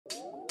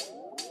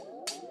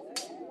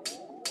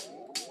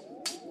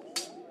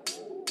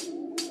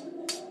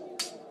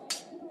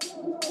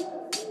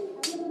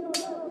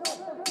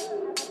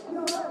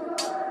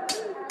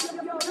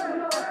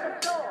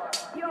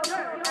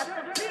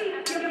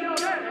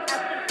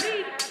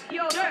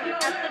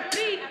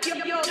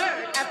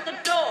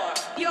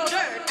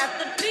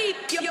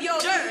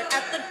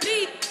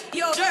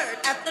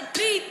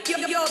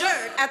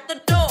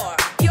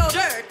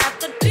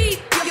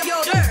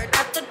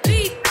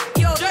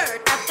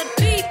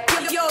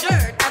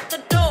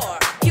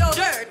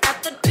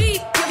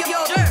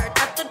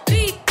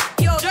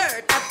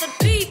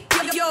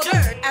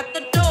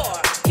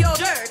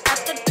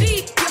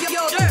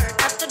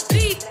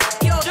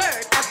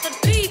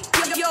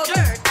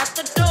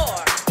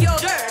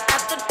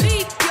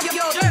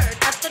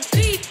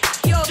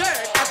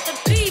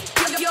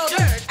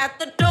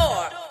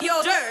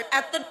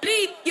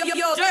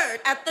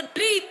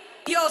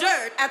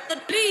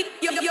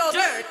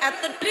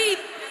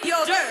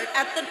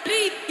at the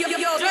beat, your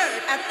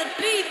dirt at the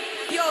beat,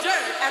 your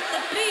dirt at the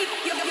beat,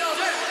 your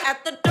dirt at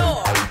the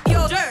door,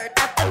 your dirt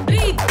at the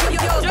beat,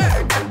 your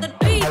dirt at the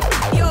beat,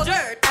 your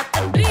dirt at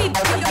the beat,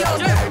 your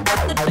dirt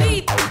at the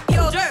beat,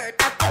 your dirt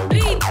at the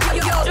beat,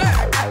 your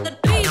dirt at the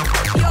beat,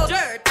 your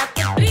dirt at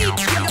the beat,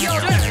 your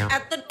dirt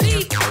at the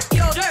beat, your dirt at the beat,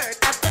 your dirt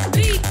at the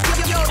beat,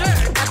 your dirt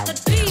at the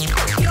beat,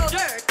 your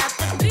dirt at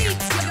the beat,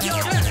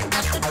 your dirt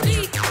at the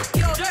beat,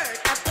 your dirt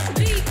at the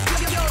beat,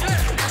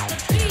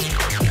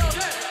 your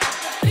dirt at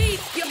the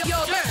beat,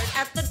 your dirt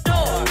at the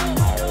door.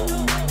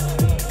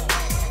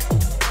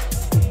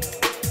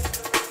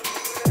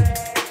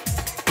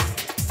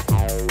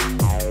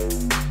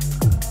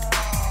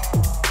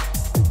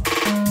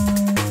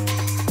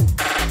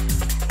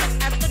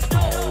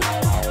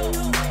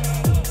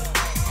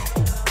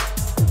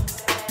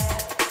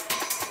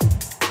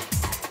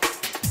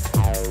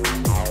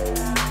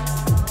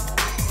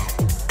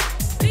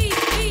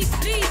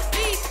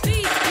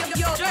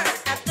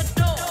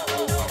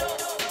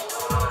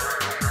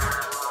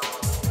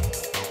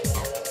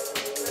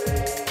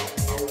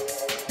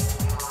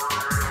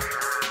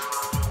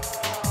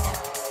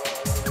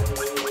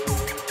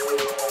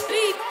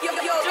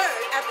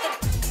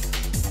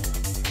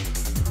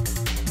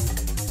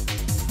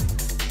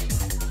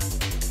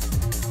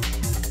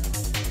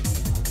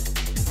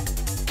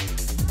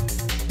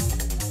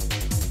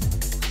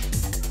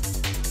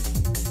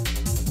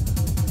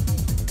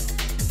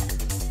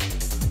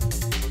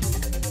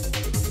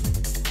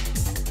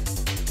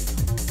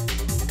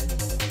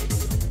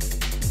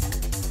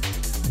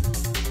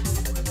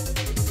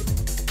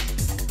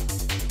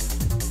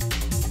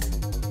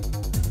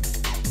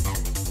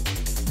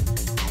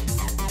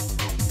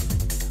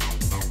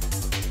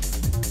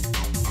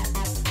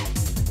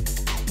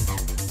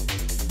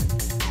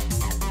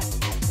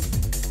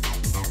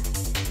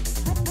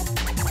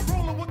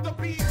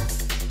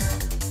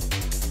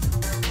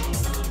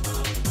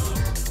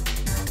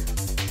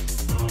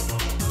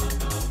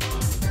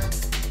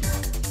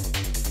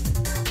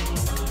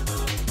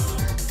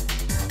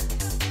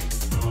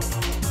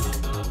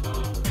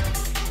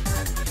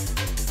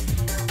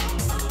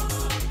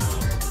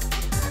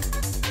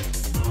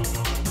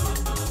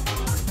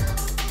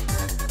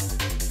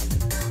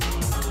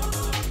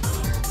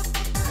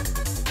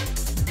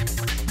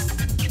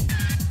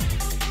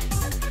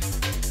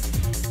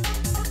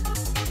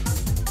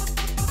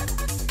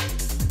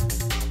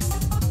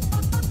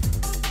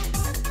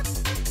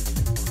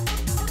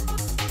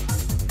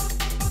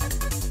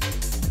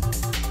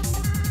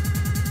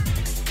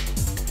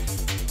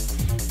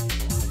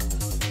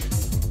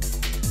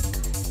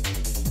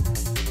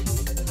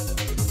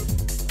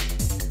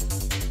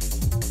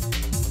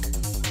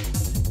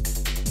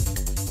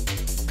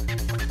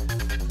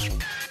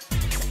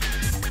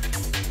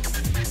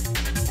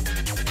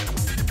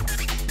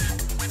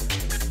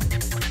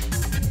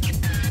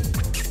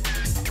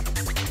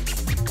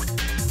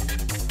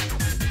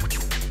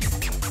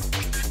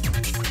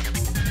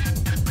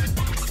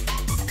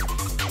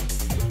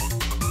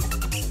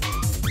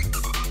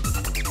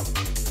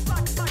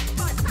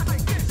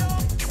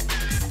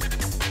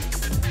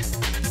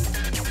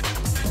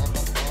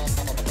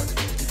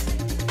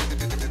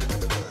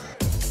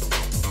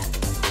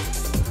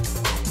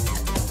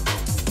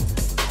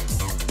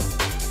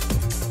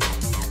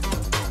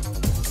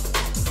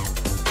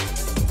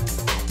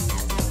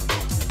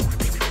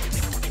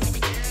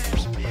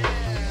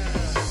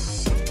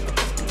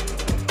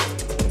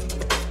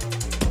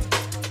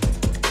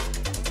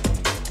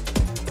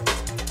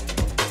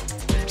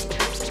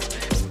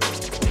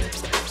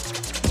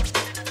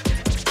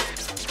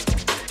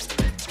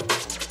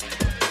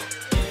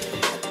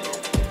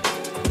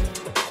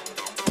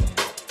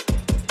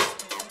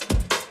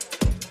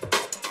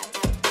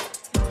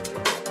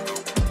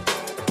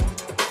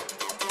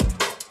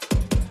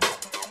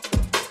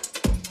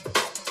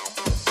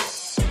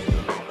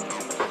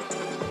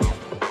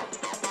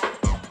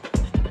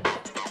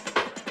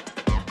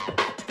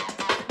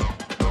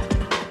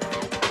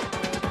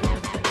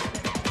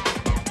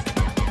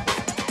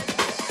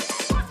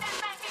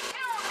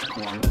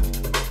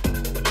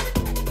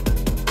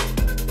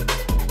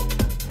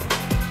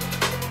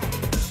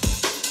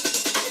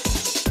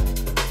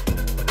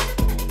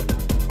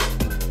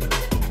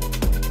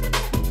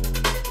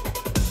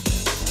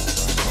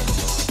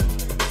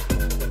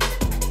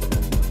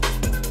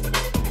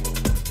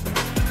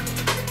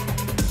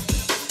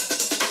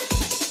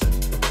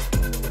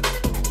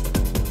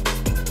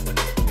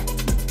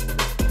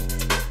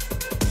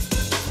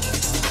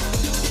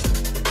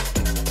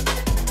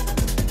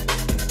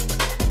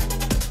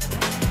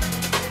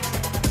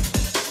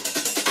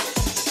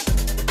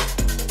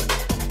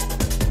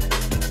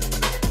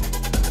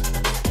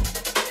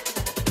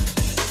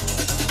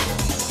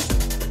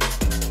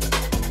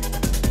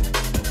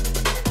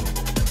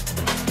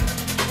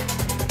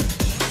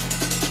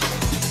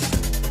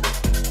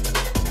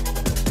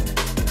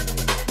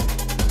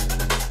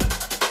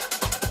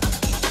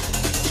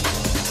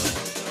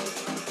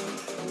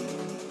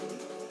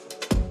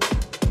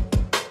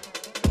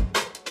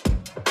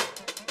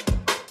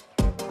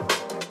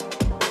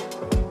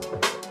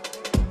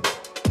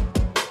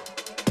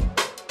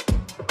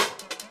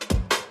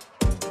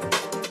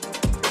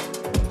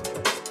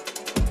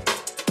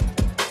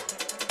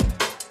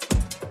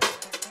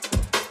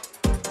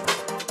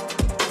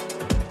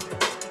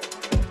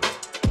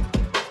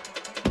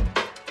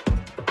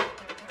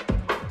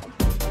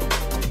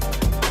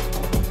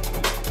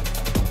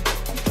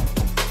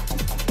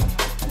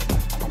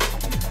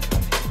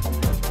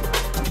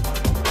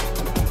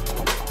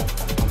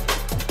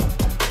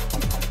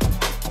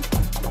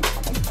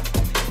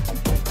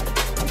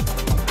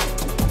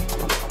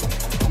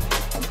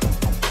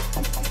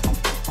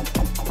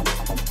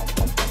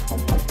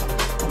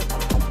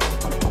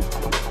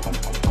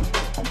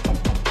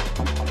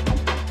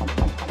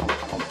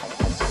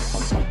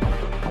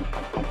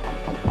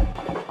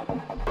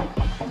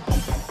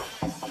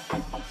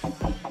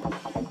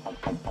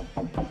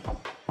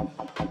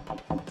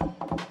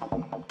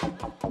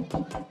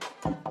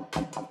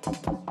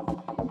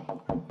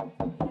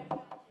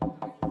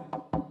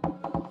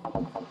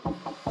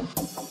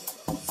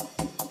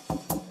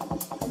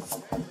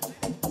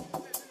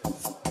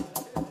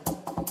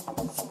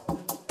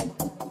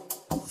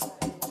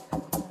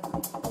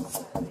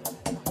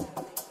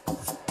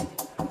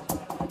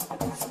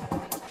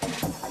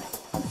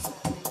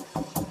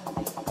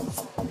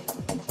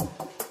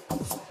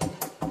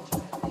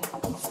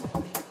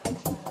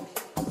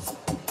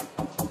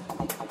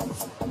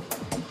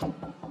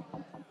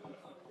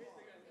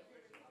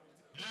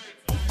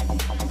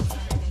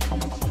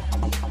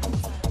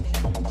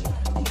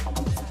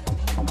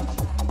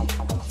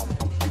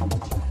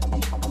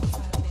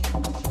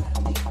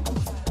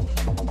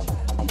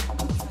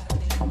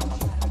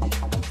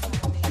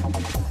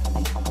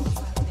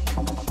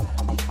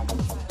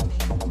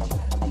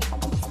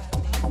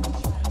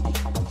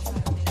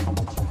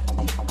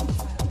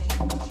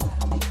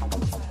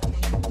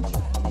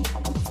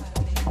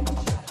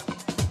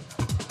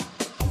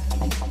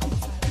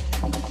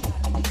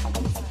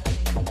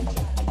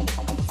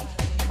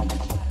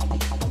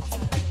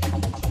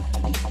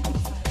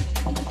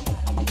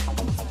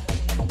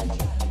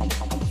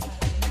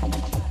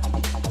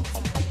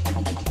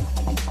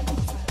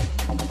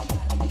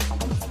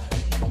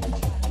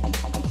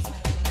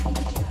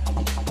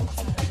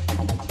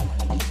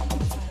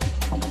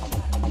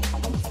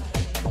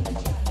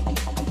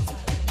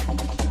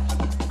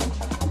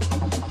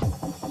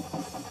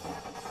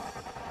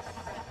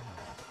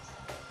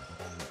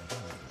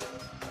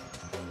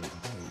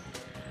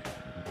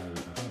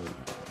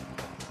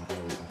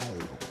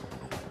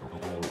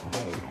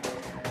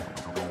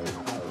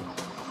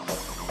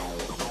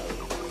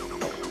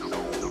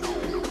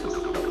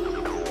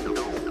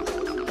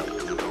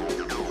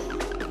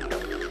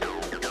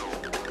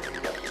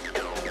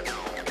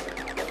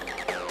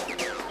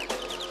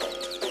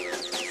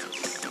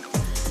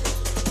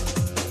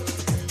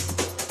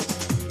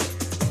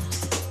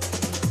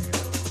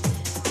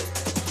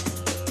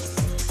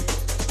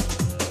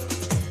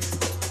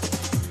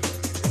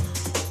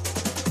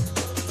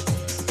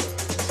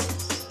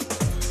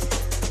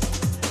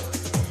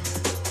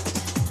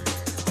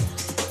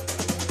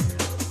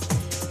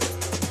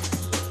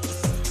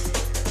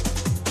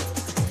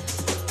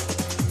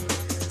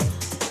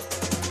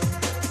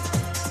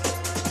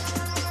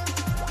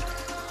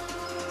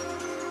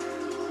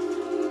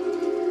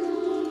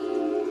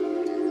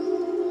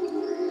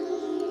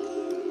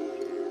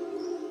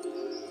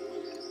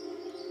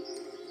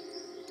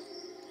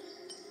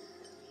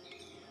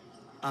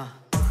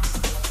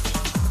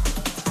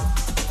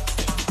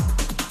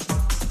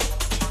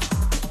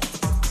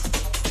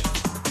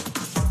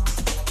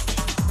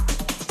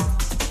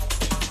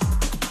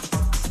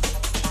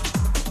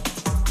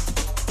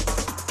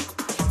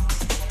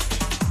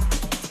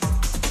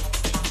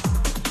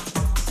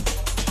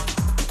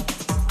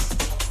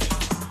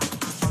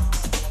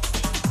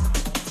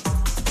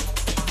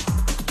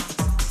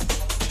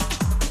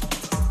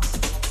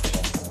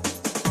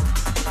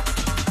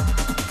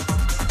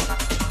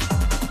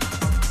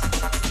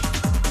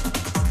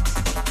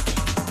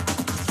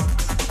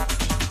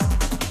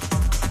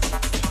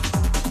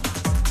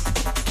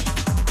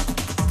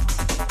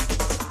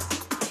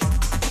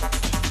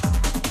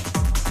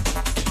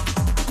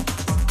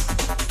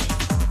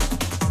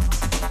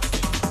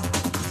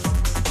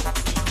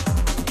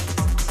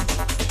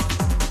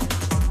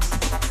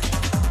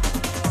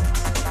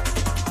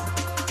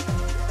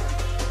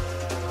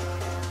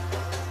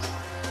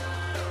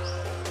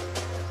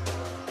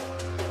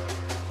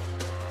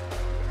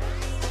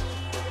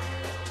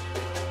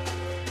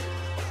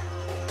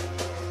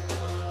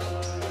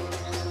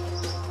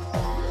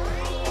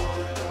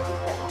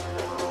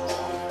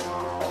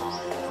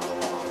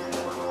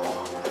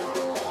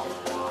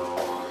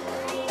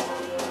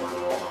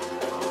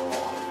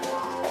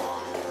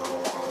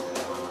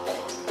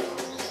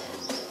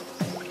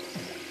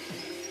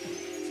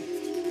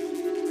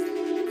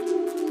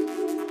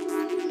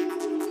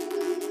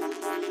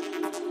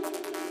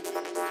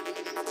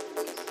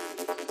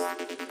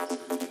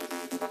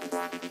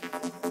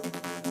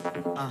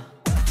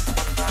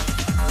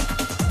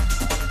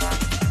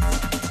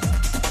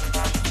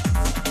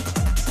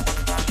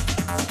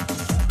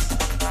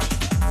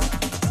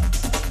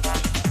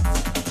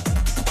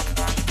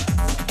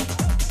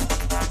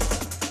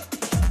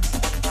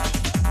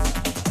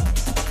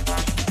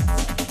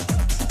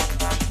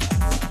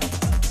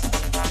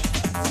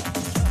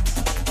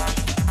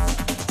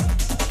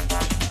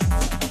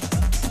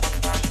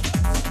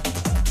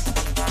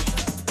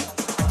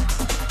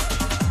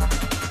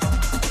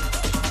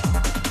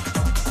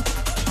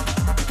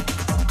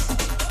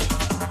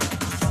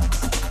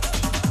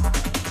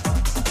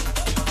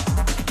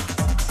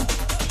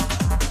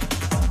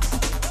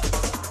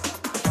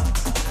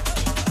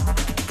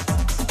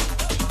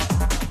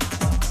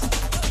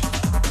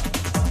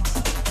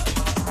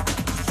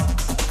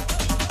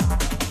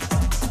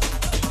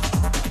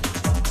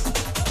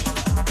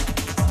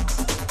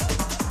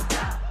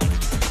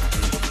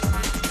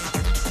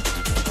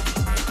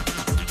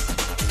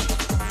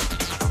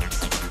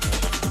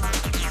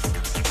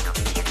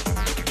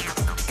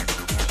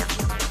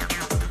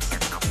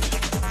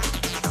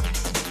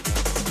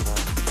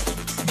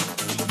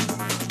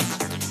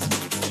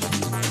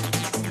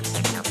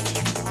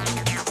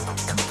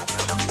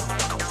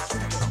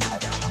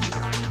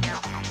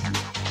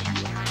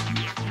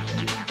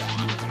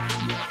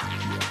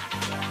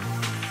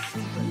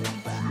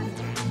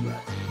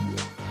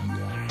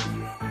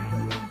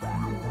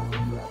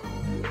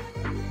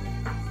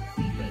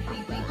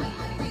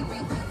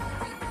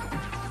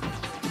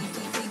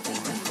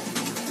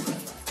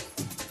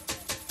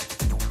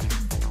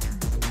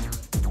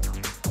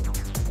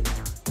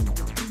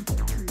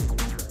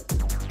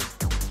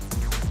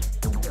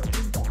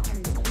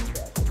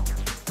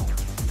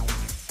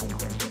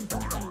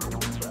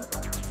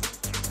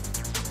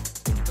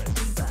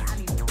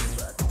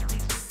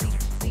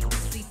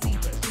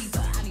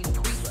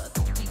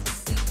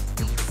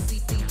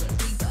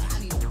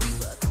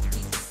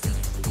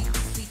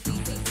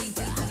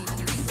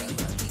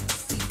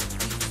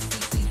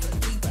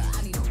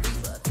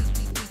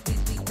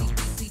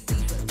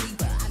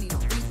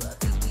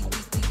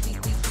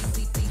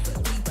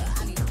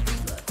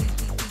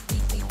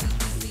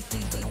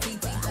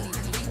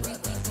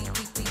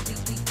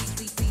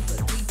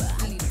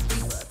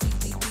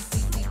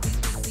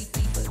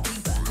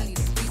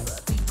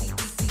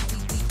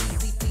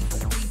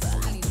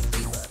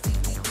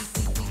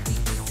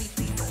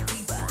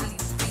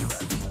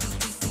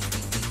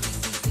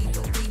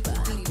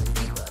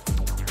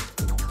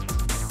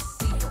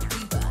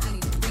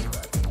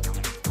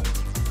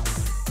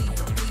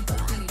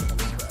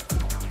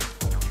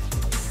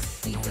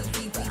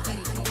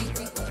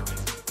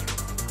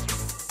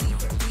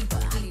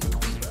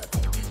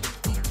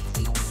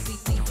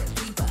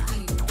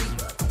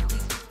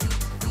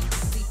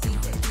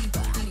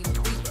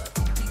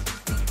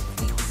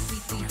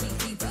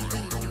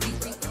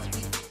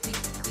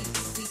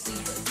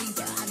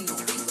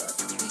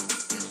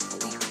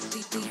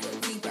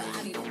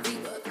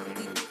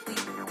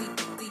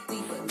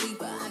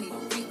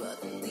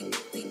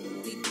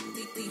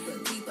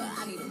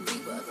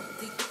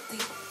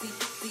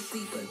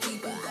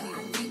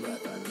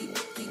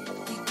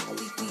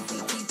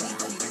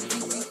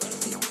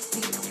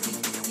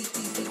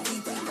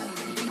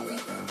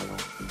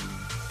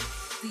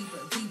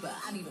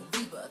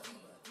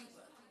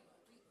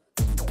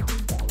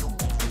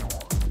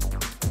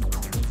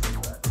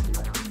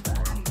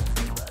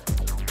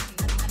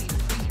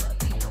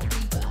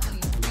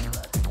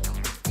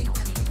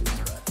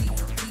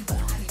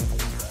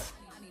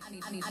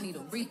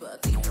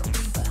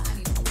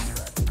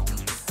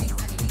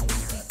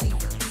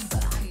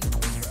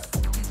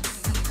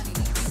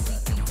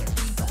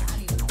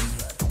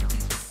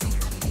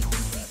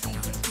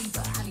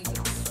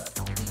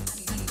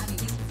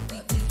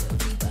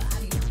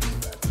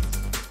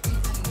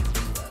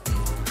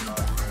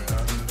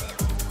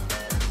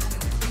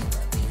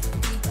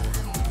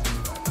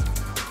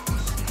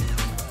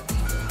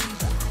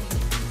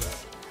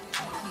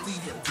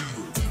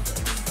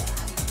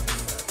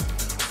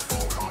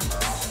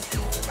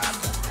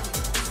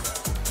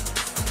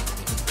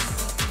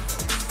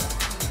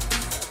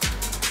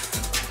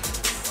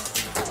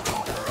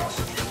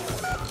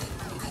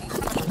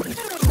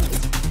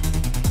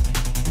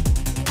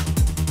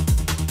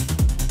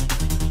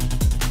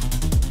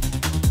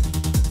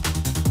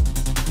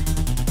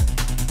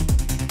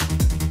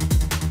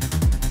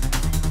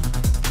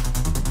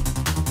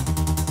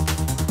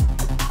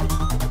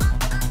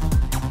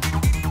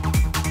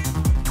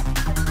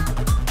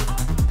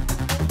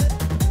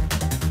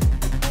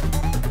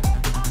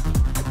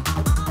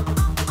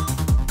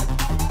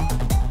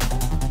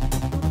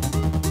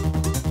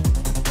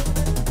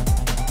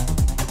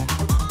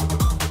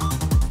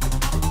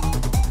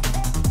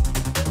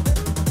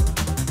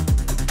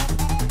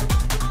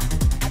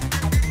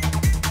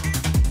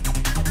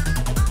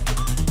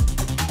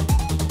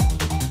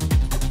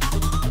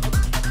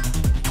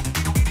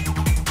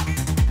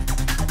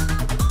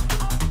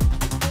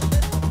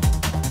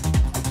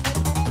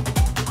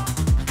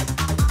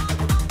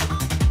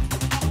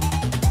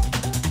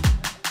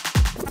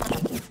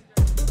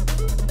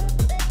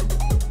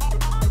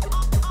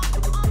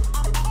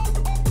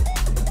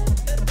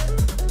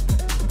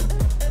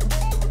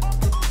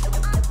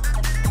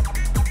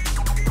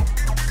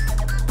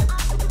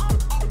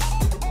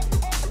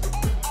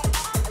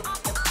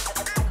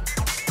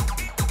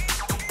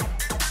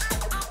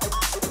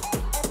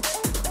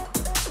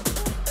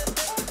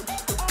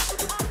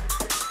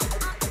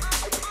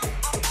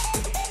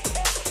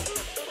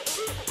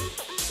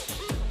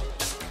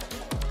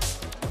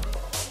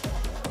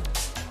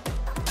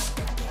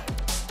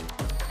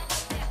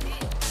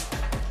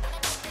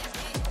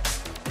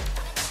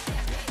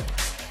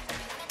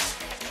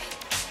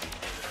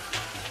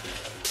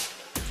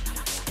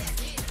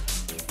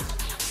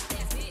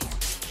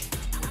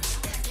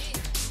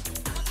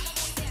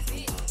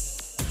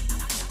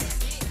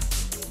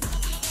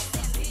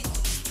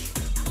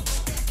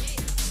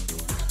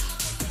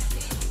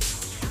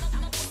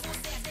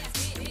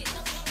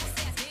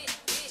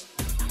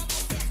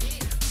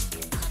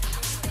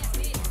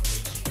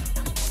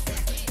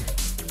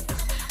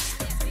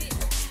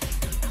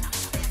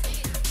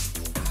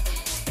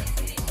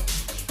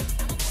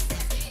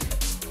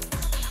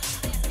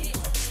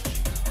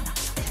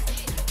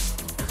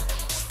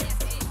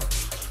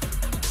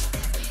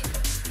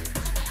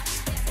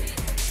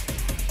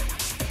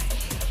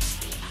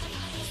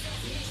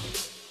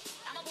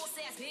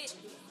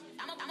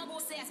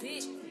 ass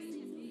bitch.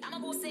 I'm a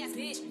boss ass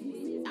bitch.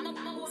 I'm a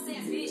boss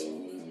ass bitch.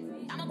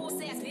 I'm a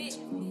boss ass bitch.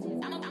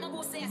 I'm a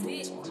boss ass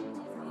bitch.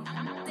 I'm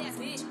a boss ass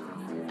bitch.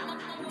 I'm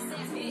a boss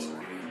ass bitch.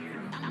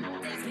 I'm a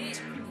boss ass bitch.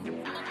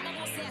 I'm a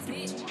boss ass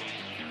bitch.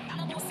 I'm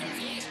a boss ass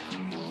bitch.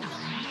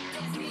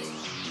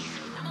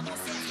 I'm a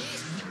boss ass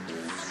bitch.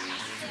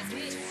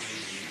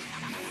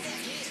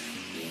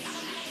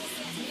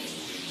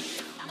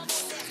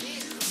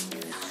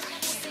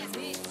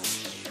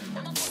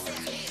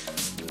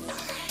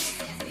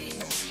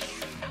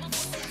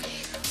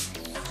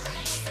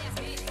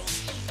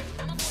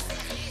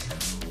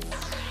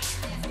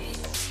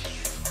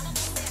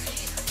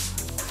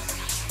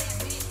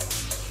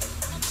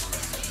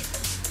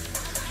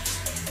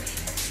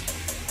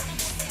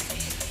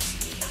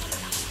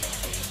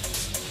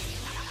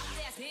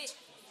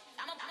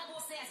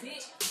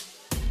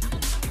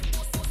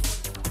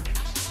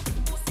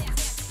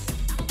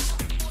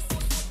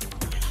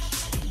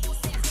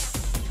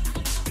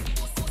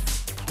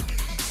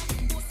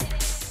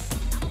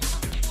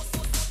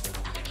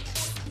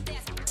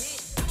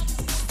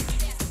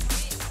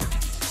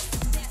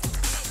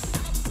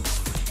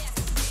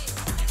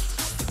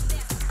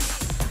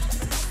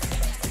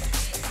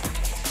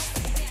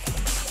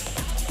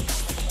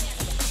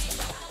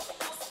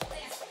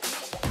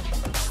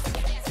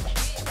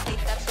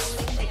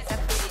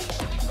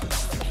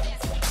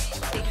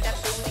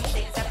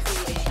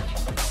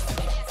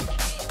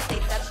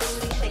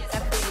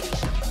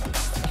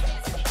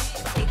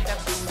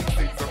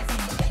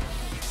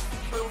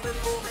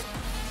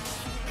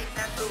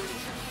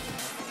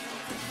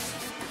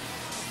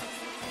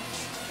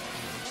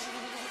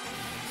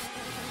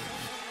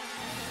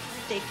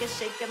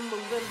 Shake and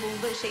move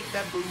it, shake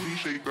that booty,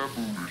 shake that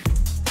booty.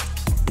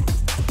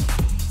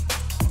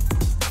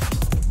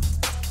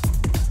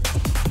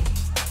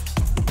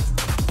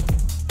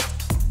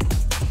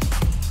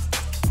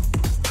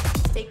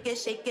 Shake it,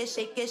 shake it,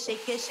 shake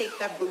it, shake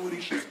that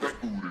booty, shake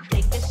that booty.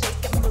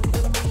 Shake and move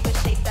it,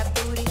 shake that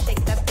booty,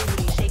 shake that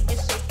booty. Shake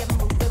and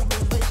move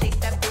it, shake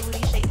that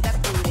booty, shake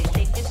that booty.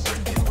 Shake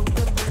and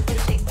move it,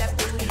 shake that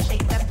booty,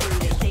 shake that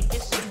booty. Shake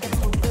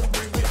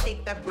and move it,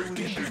 shake that booty,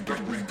 shake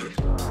that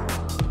booty.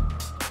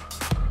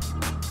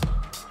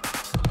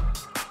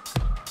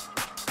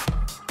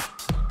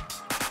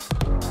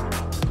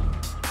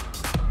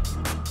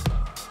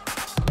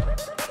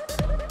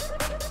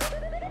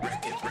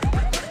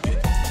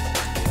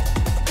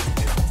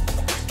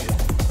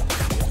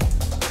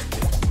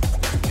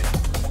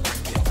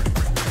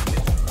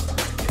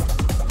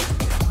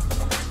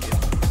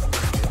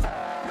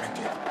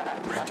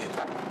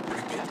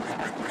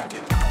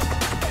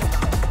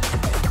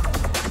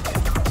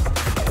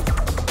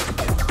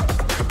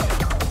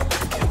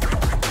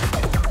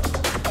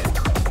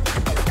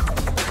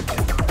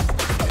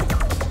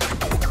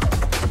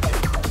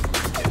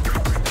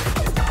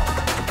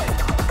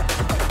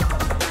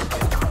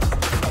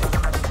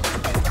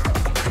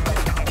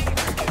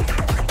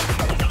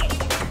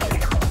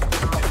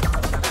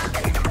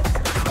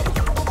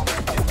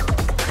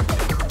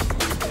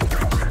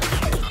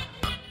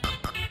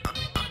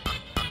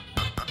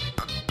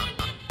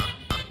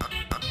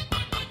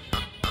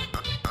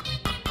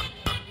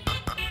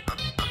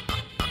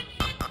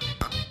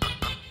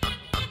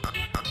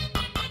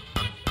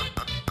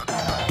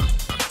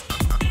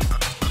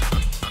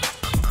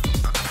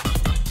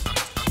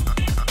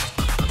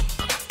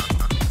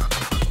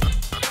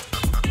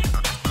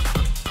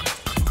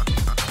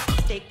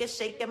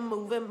 Shake and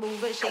move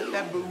it, shake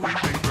that booty, shake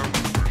that booty.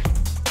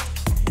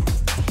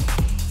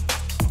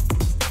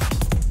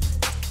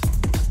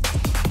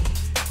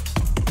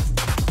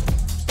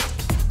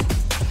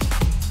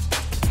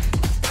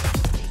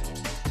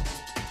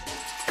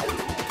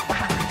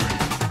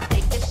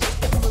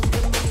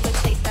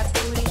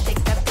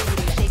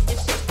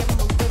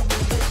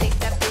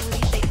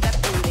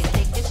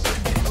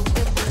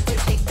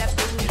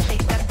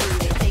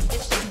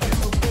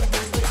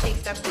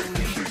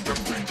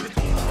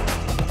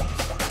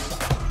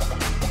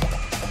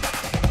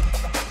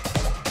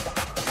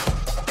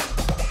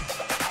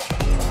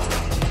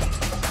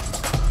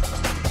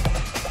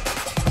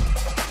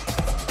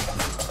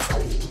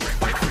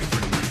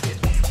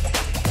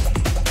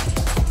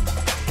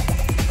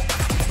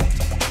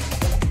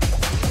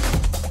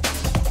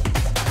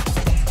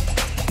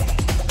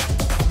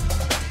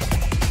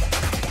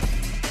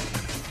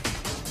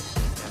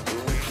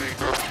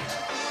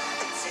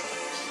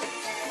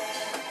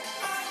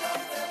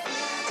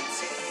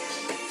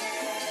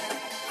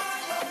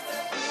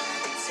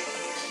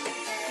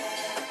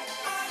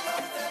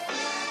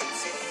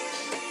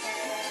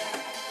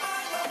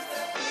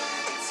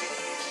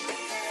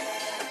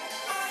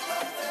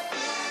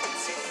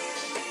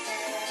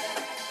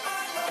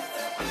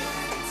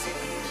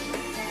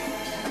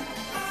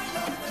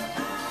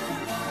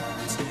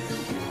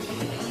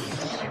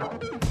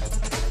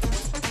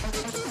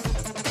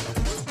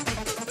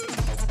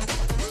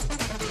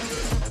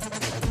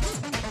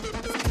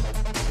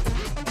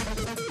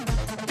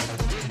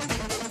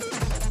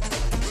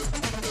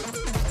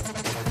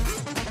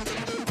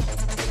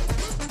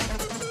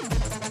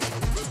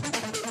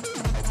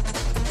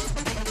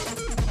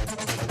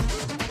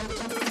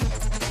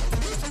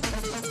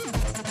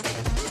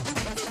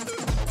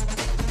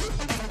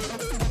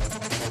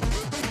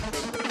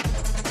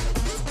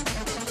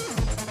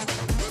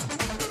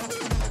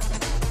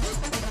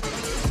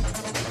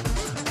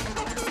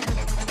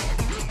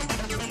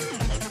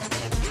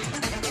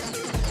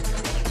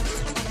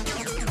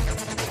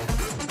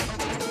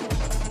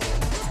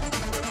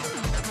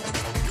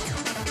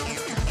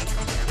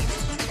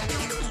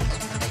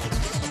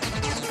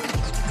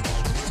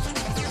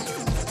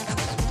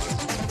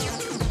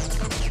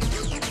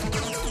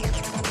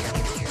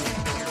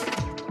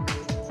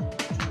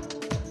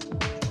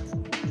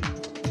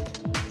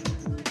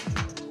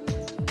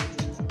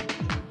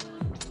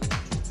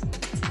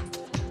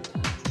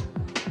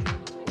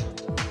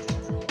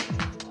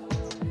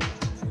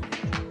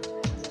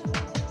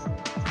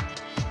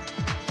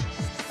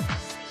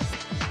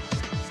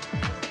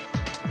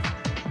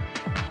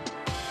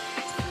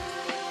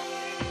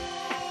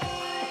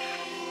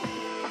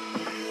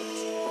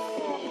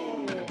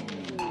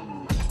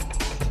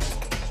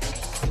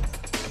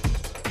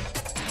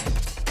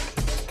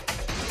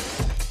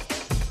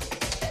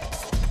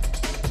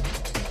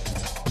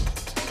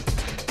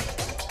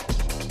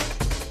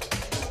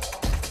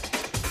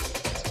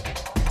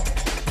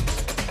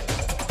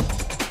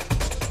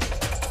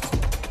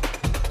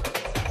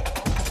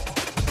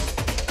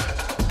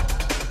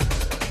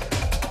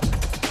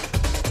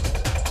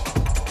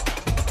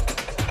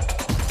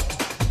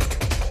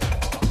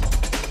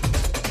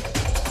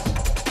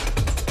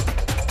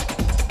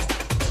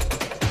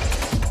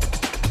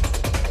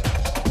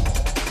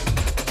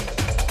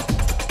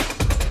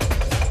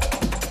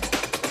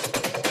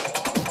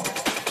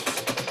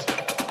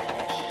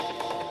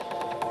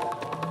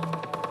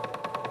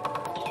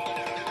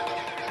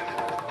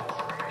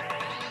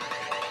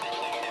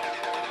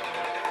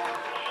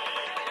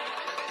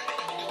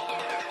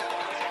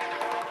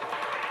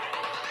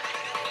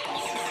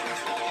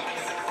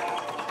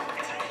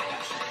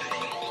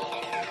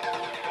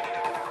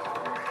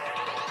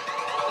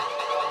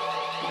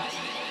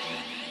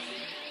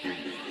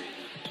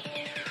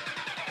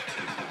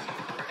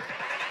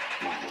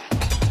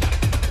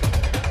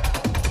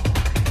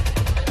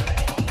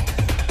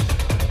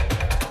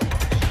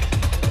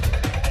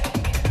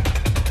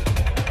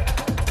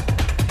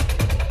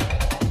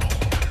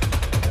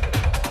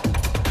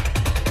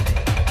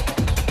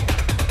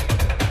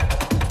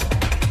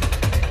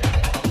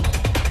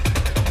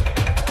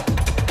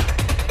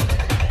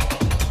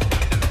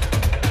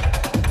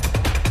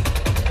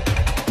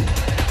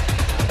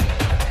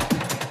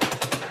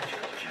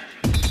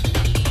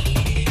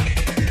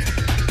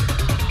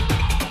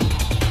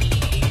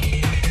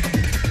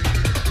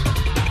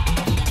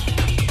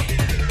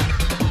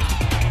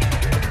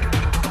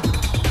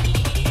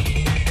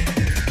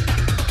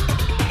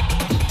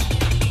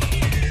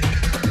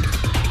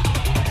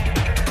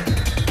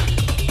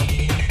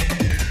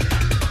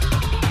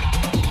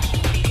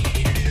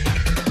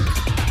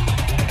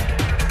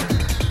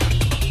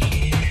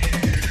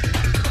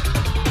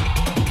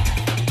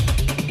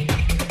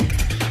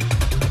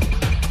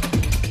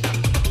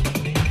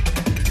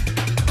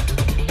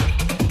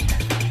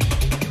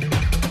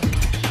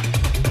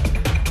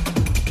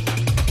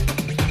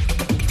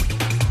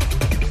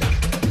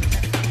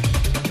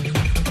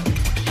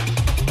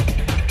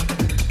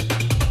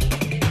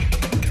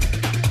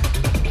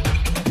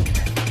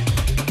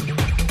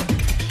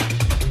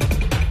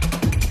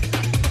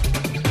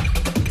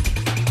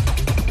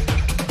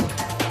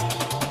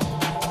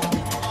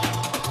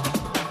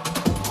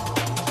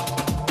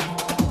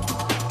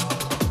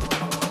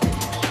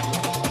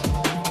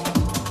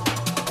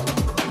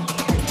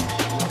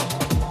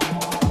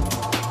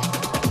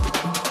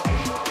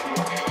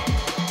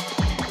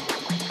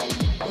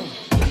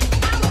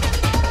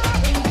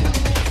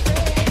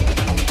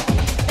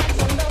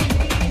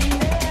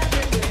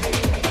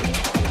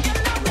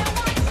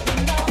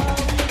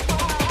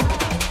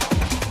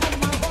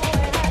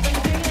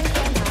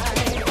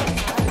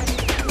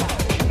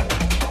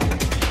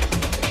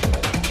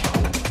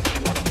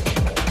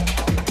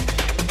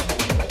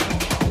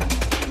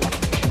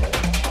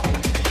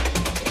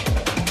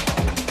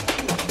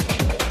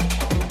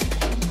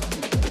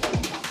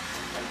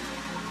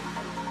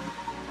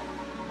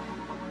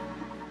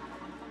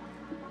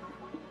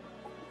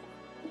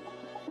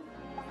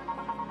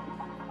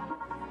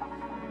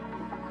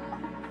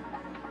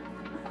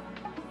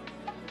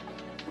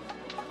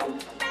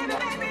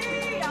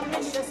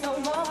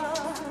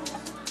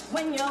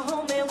 When you're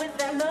home and with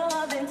that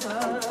love and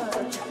touch,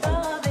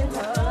 love and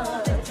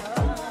touch.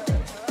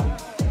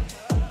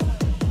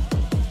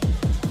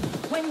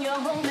 When you're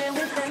home and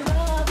with that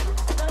love,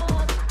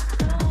 love,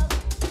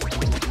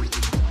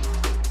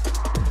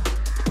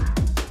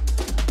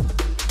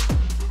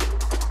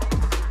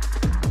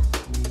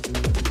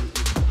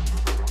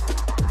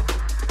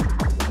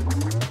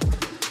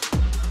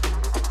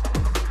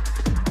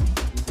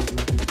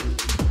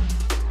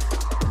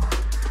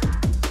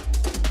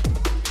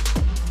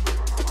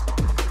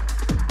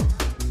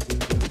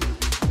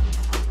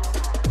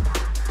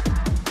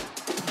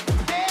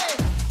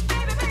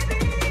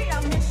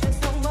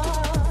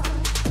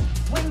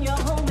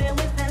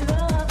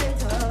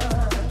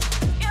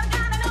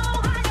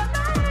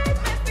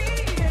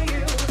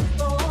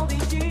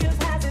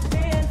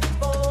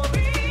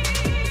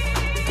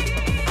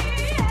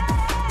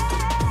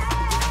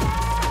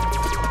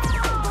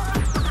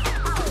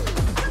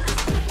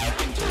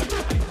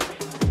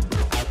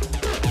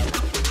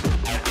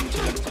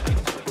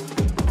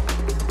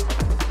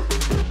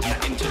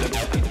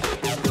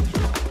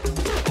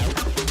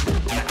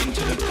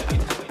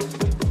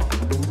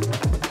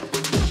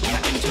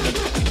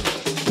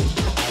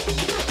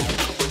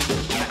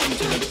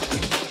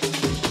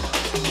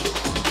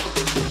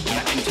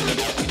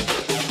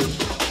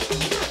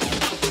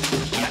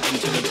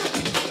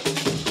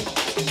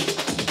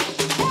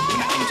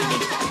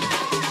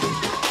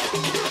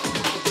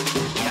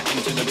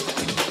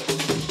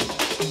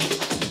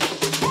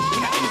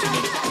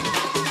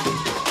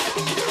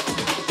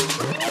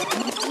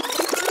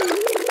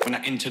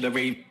 into the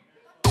rave.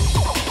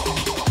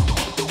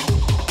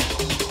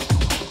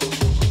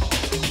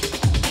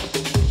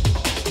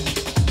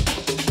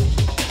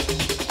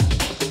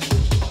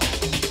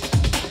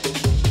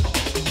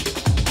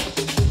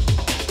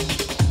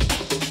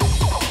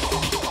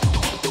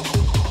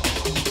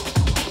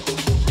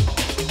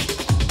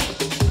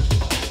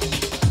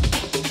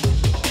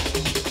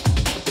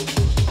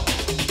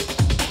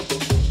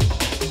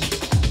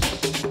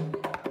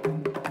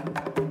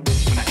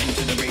 When I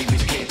enter the rave,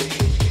 it's clear.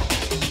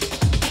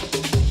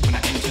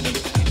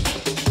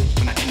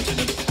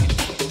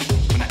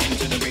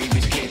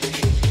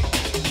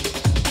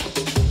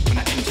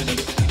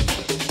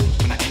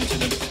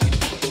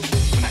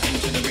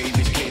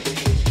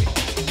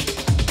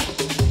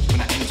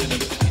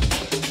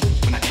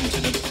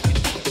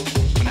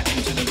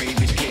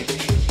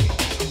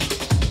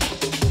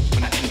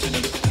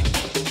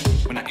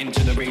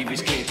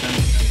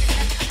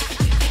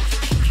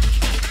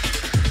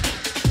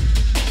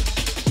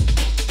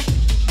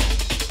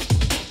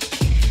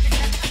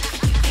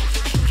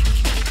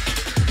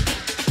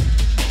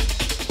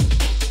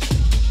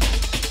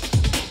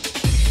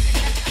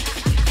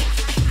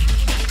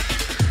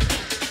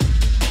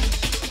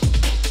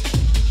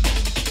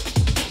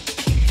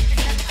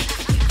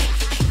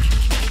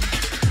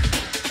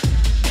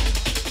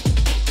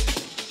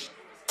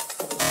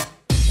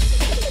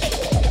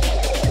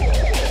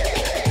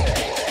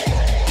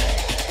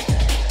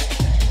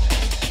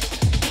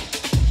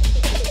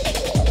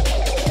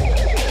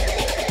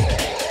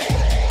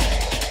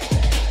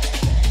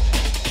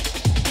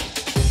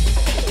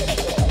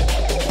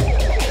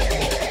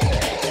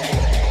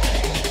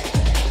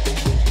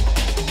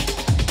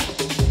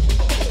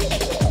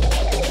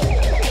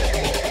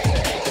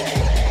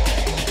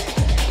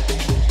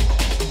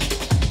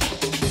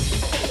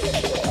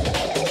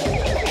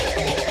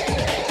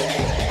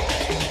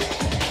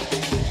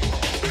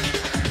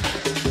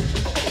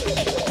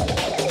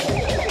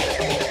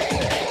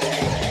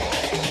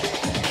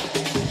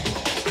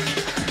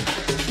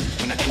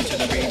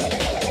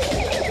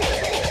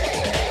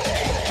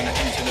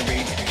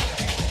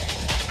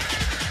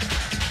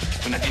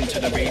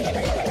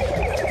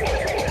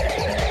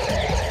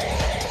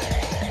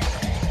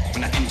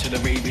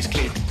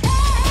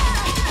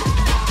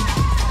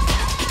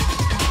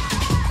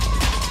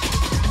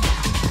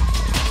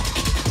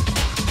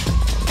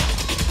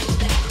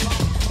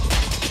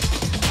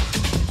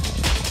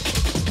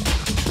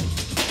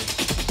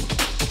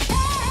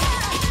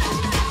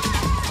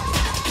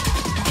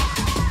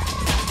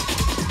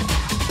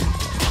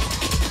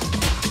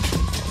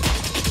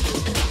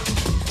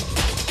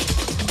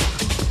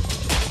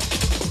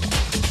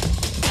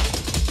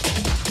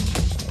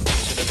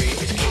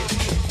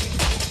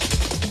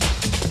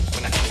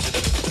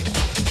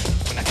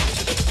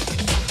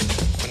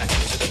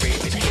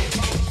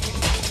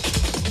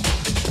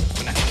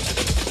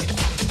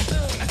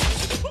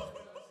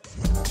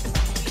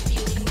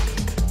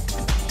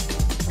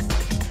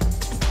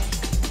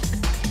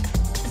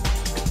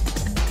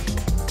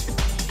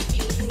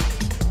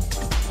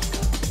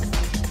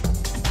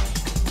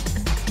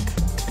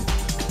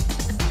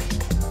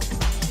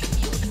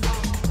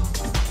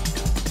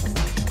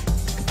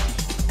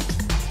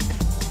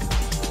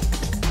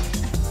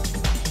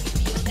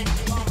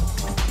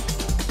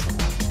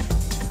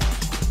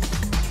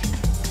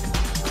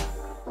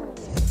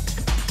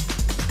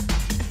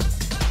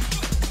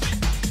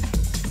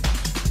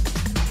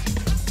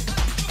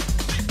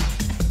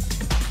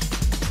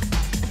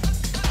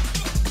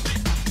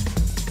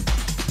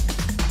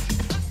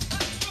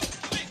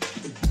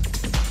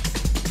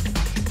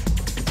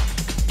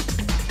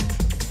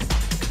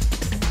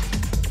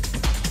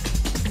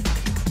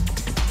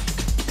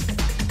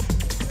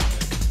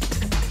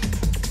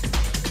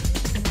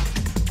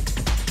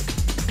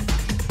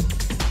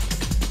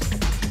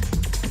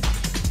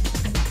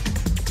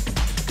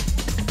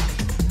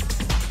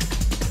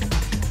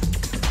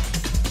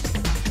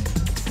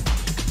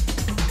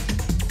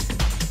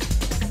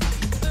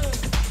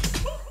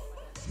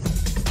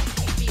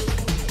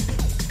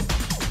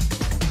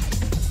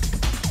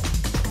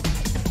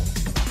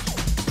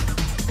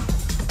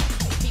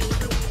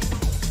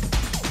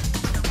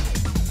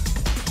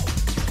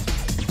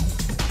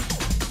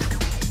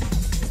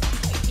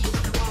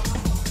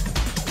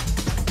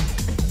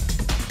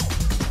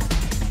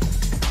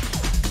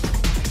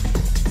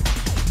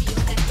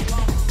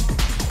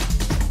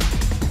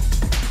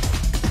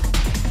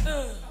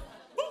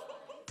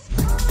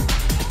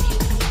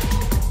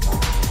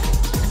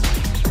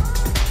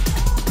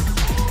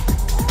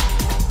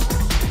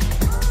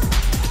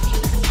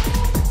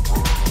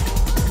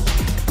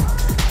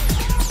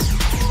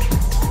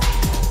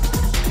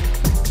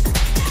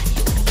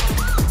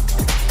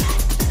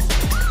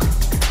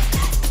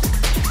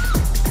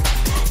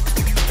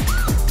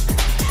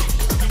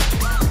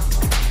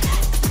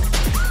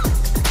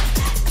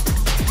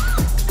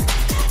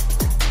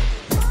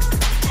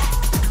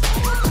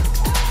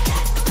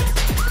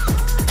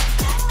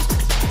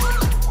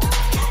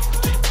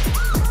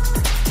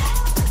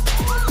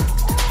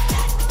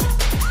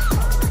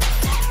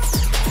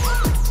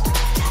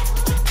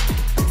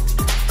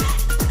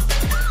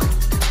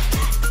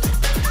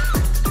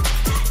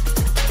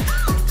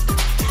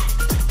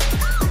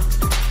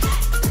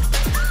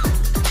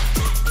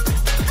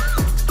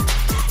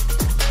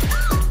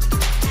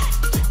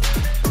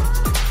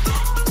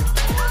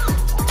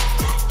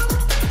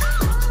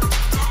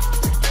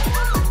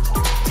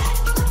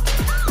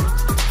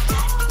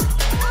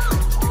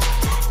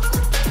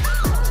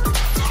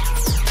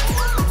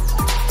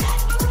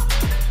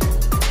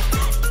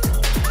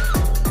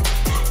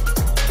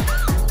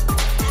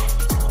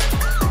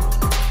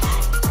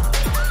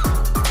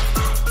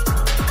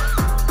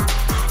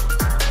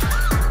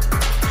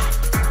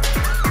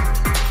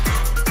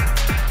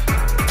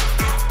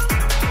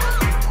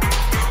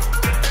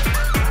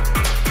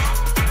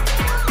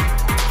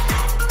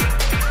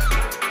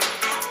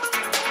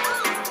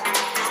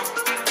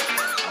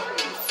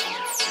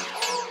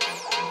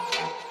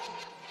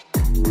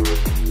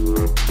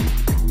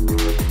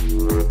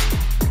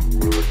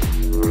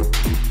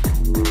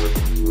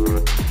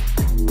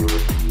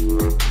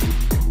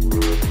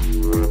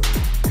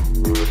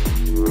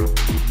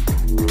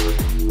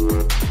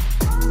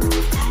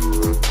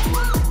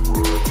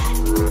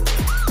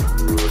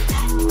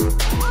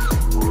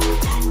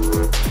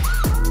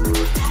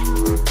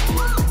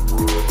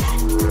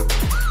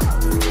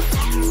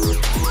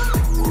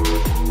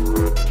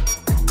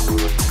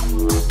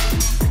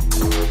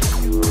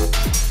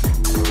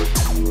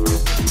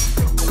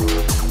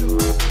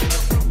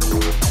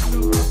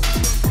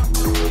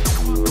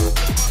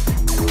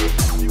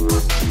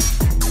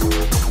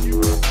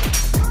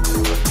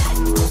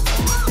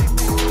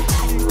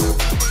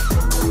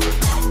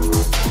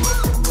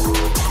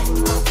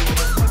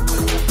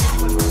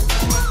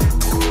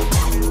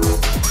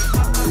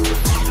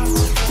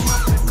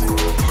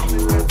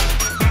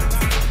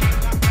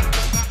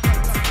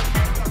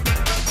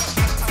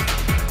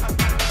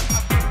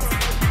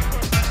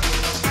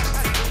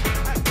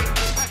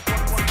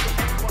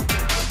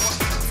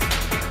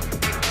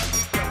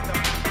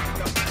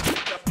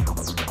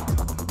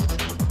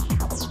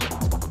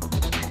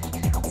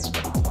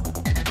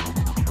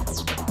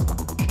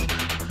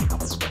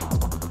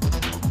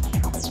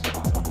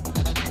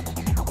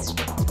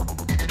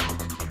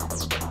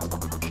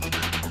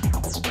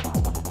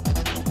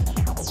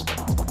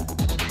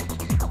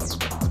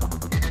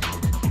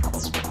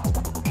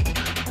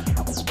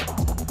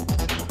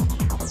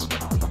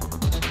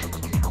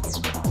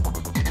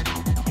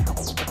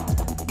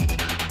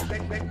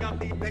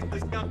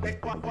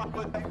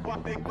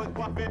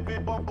 Controlling me.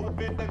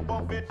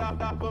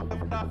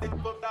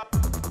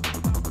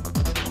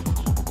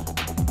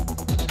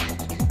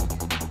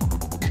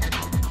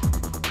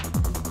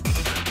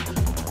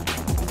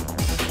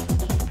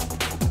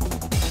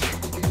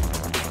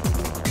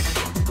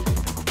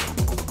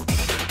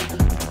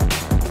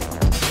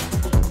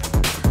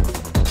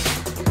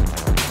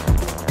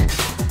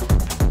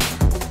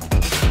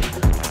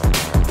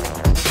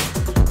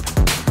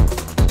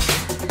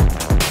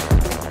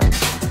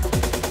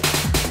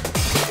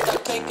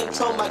 I can't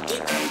control my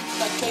dick.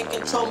 I can't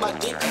control my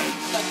dick.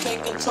 I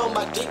can't control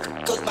my dick.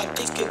 Cause my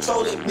dick's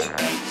controlling me.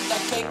 I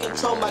can't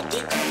control my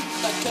dick.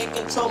 I can't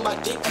control my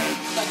dick.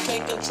 I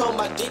can't control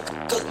my dick.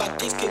 Cause my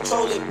dick's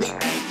controlling me.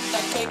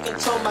 I can't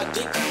control my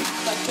dick.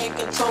 I can't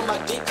control my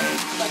dick.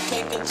 I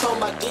can't control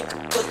my dick.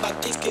 Cause my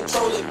dick's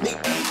controlling me.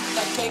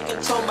 I can't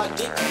control my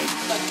dick.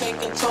 I can't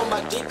control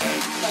my dick.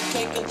 I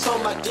can't control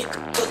my dick.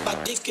 Cause my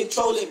dick's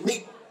controlling me.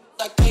 I can't control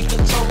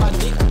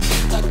my dick. I can't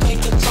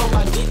control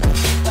my dick.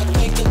 I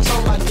can't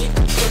control my dick.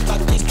 Cause my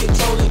dick's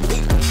controlling me.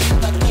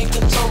 I can't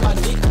control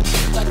my dick.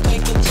 I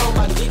can't control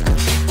my dick.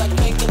 I can't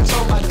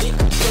control my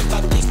dick. Cause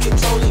my dick's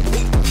controlling me.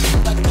 I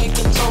can't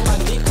control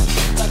my dick.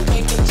 I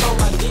can't control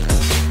my dick.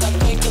 I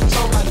can't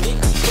control my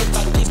dick. Cause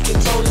my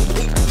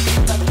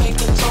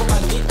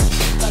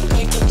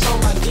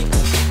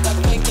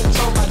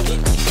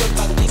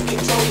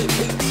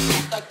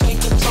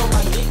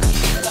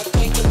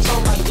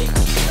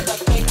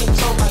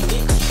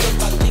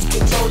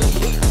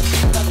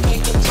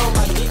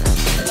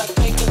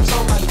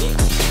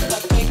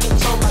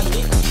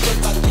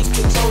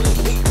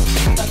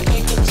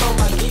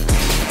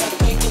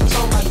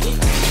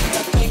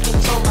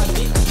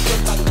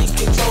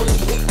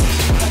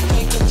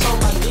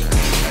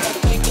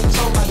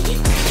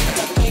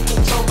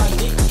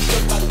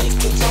dick's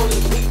controlling me.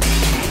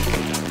 I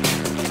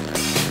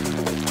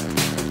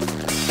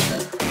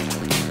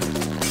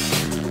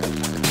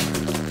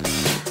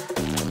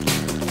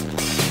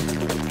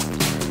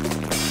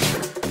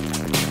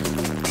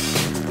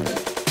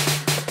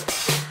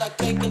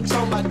can't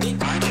control my dick.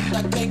 I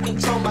can't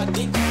control my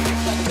dick.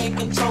 I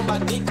can't control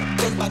my dick.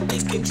 Cause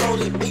my dick's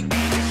controlling me.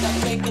 I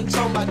can't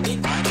control my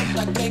dick. I can't control my dick. I can't control my dick. Cause my dick's controlling me. I can't control my dick.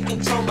 I can't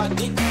control my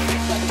dick.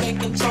 I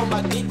can't control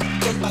my dick.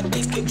 Cause my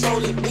dick's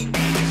controlling me.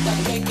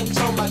 I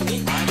can't control my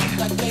dick.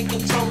 I can't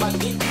control my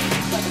dick.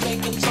 I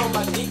can't control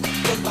my dick.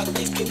 Cause my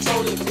dick's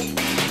controlling me.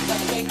 I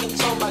can't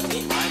control my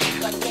dick.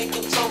 I can't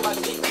control my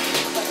dick.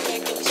 I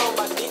can't control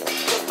my dick.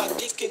 Cause my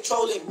dick's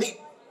controlling me.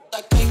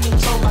 I can't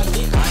control my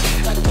dick.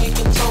 I can't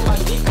control my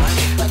dick.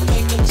 I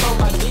can't control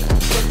my dick.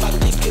 Cause my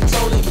dick's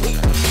controlling me.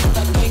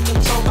 I can't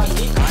control my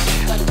dick.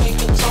 I can't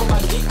control my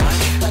dick.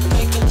 I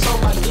can't control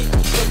my dick.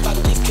 Cause my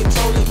dick's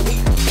controlling me.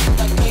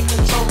 I can't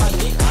control my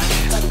dick.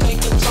 I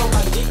can't control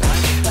my dick.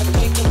 I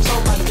can't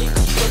control my dick.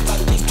 Cause my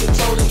dick's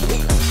controlling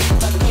me.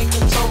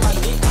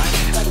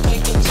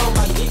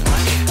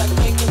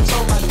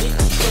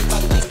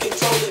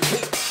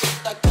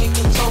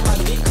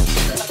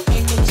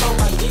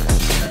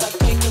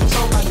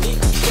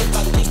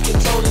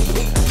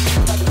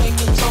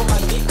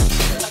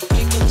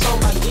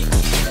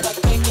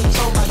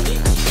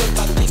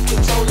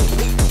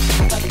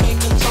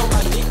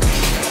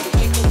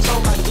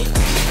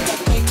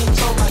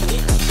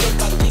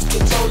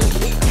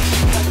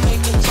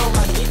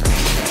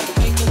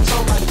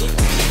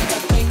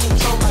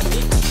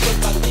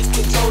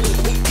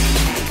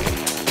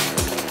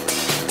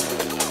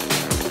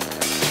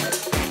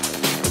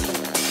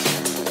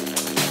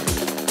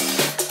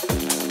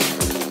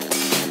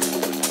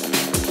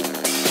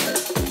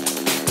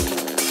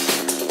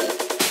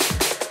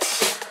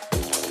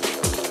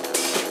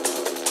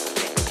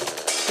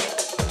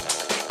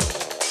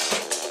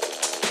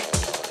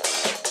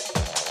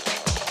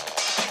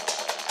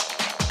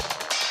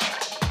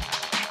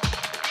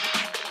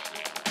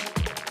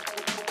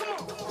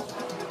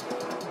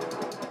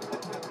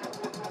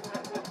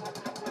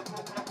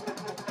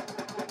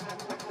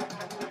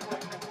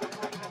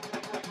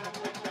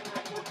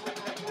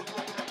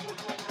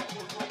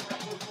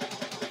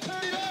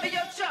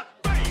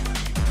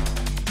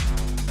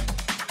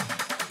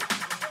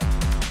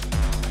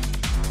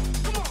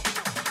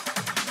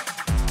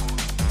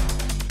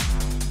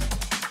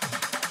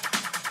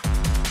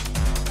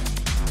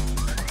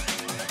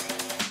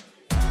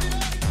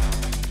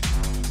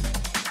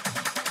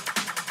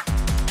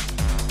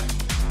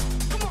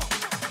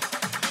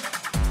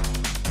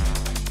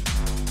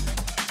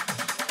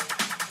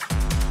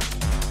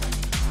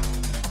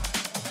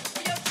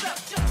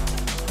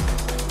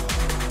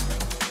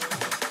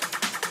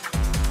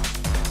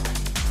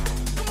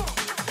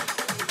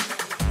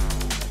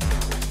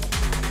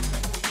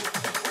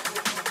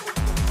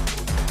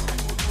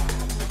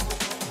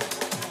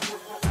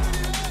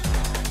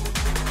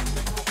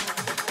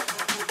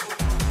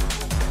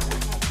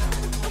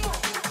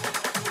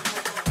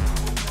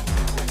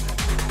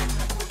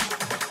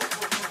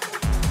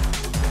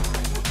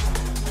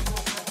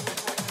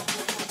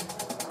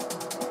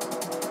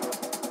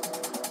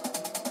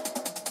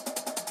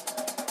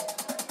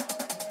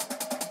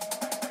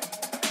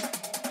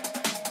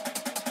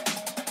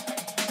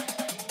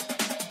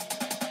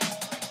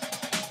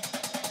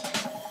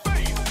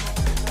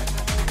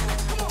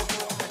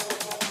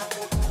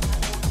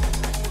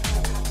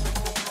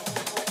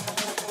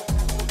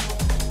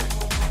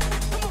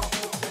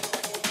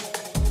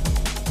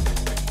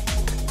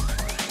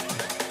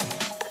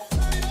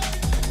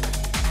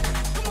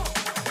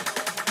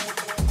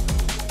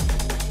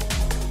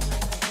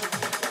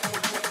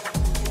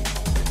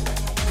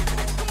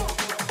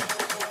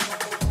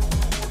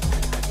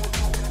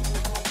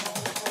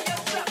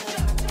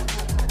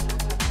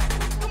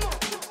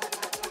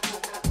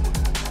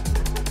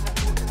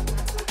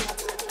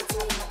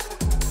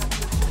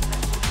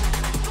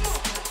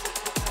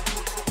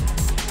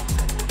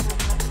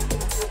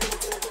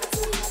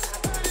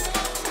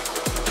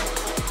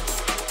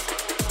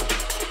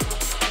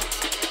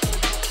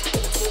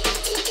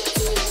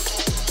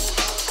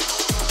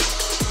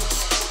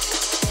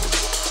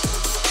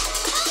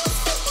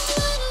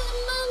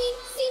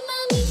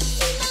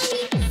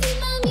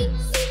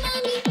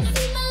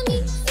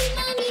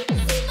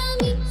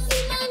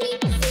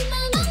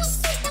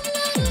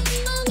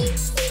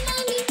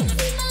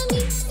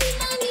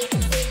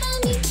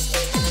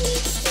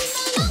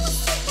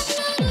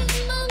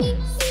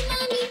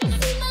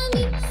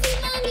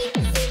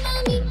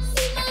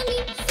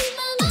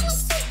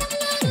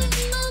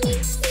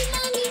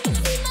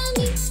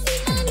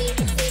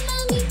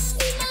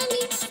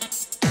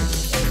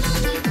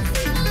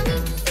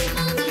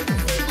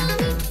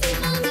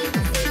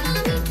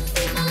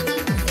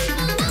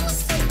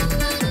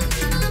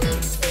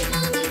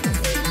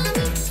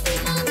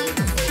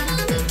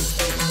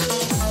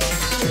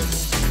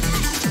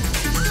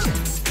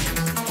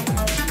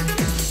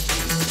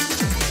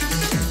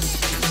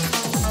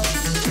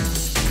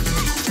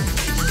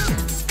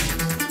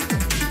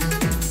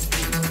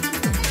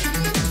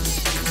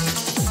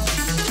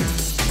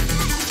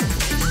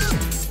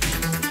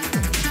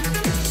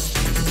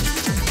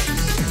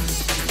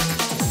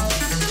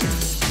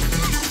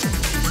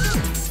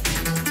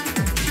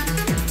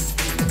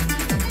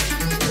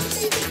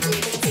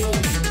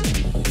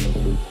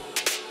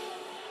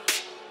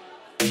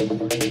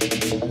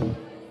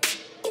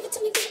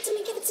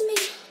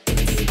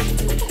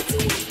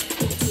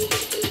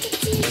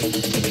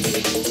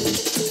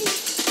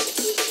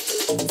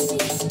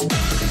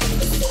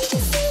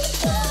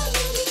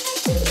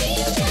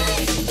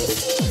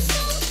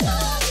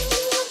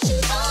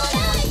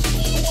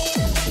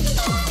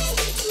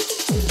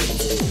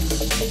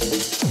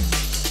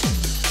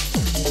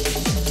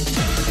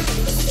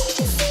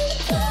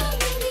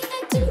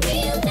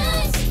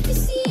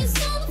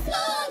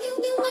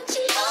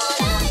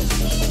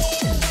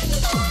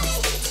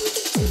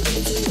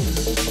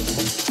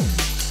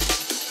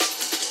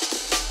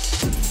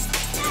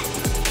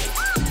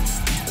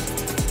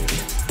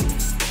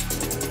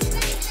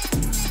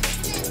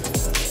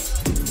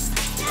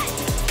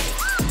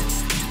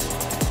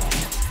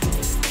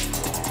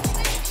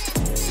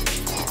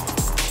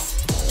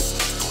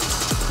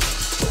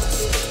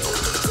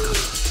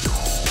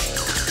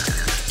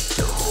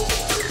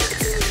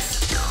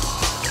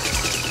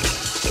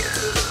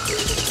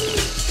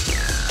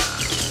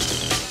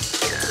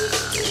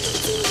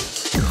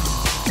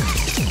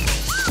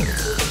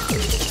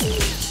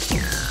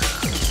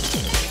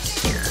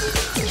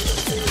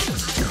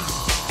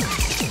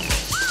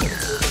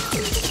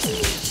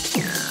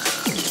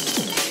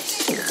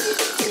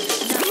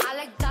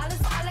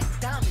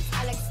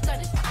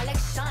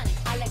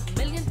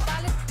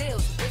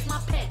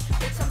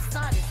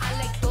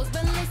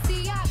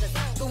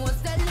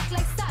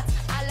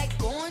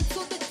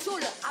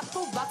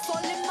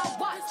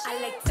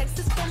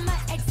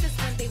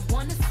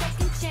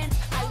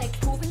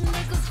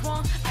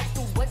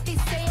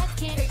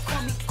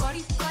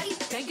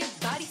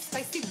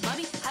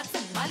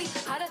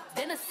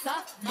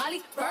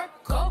 Molly,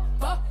 Berghaus,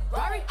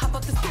 Ferrari, hop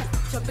up the stoop,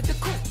 jump at the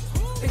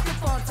coupe, big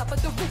dip on top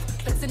of the roof,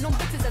 flexing on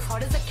bitches as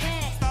hard as I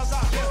can.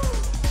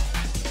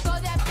 So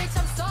that bitch,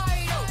 I'm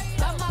sorry though,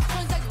 got my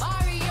friends like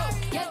Mario,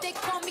 yeah they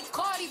call me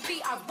Cardi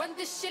B, I run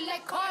this shit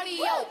like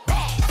cardio.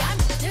 I'm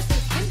just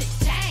in the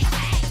chain,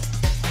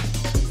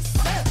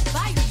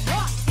 certified you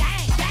know I'm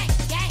gang, gang,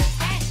 gang,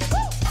 gang,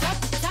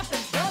 top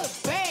and blow the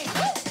brain.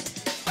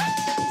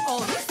 Oh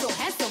he's so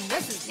handsome,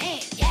 what's his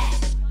name? Yeah,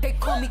 they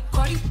call me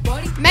Cardi,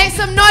 Cardi. Make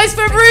some noise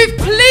for Ruth,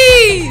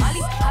 please!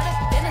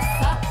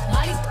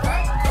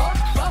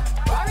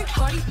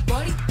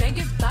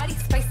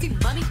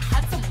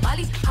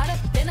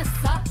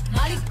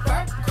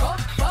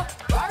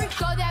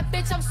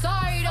 I'm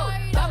sorry though,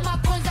 got my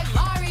coins like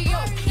Mario.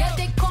 Yeah,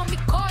 they call me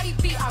Cardi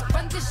B. I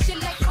run this shit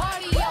like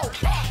cardio.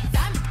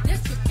 I'm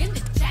district in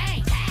the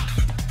chain.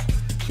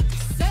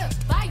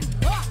 Certified, you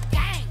know I'm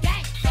gang,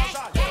 gang,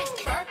 gang,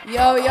 gang.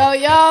 Yo, yo,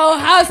 yo,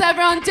 how's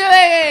everyone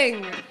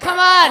doing? Come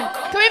on,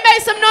 can we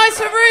make some noise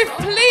for Ruth,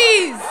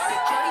 please?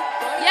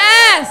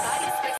 Yes!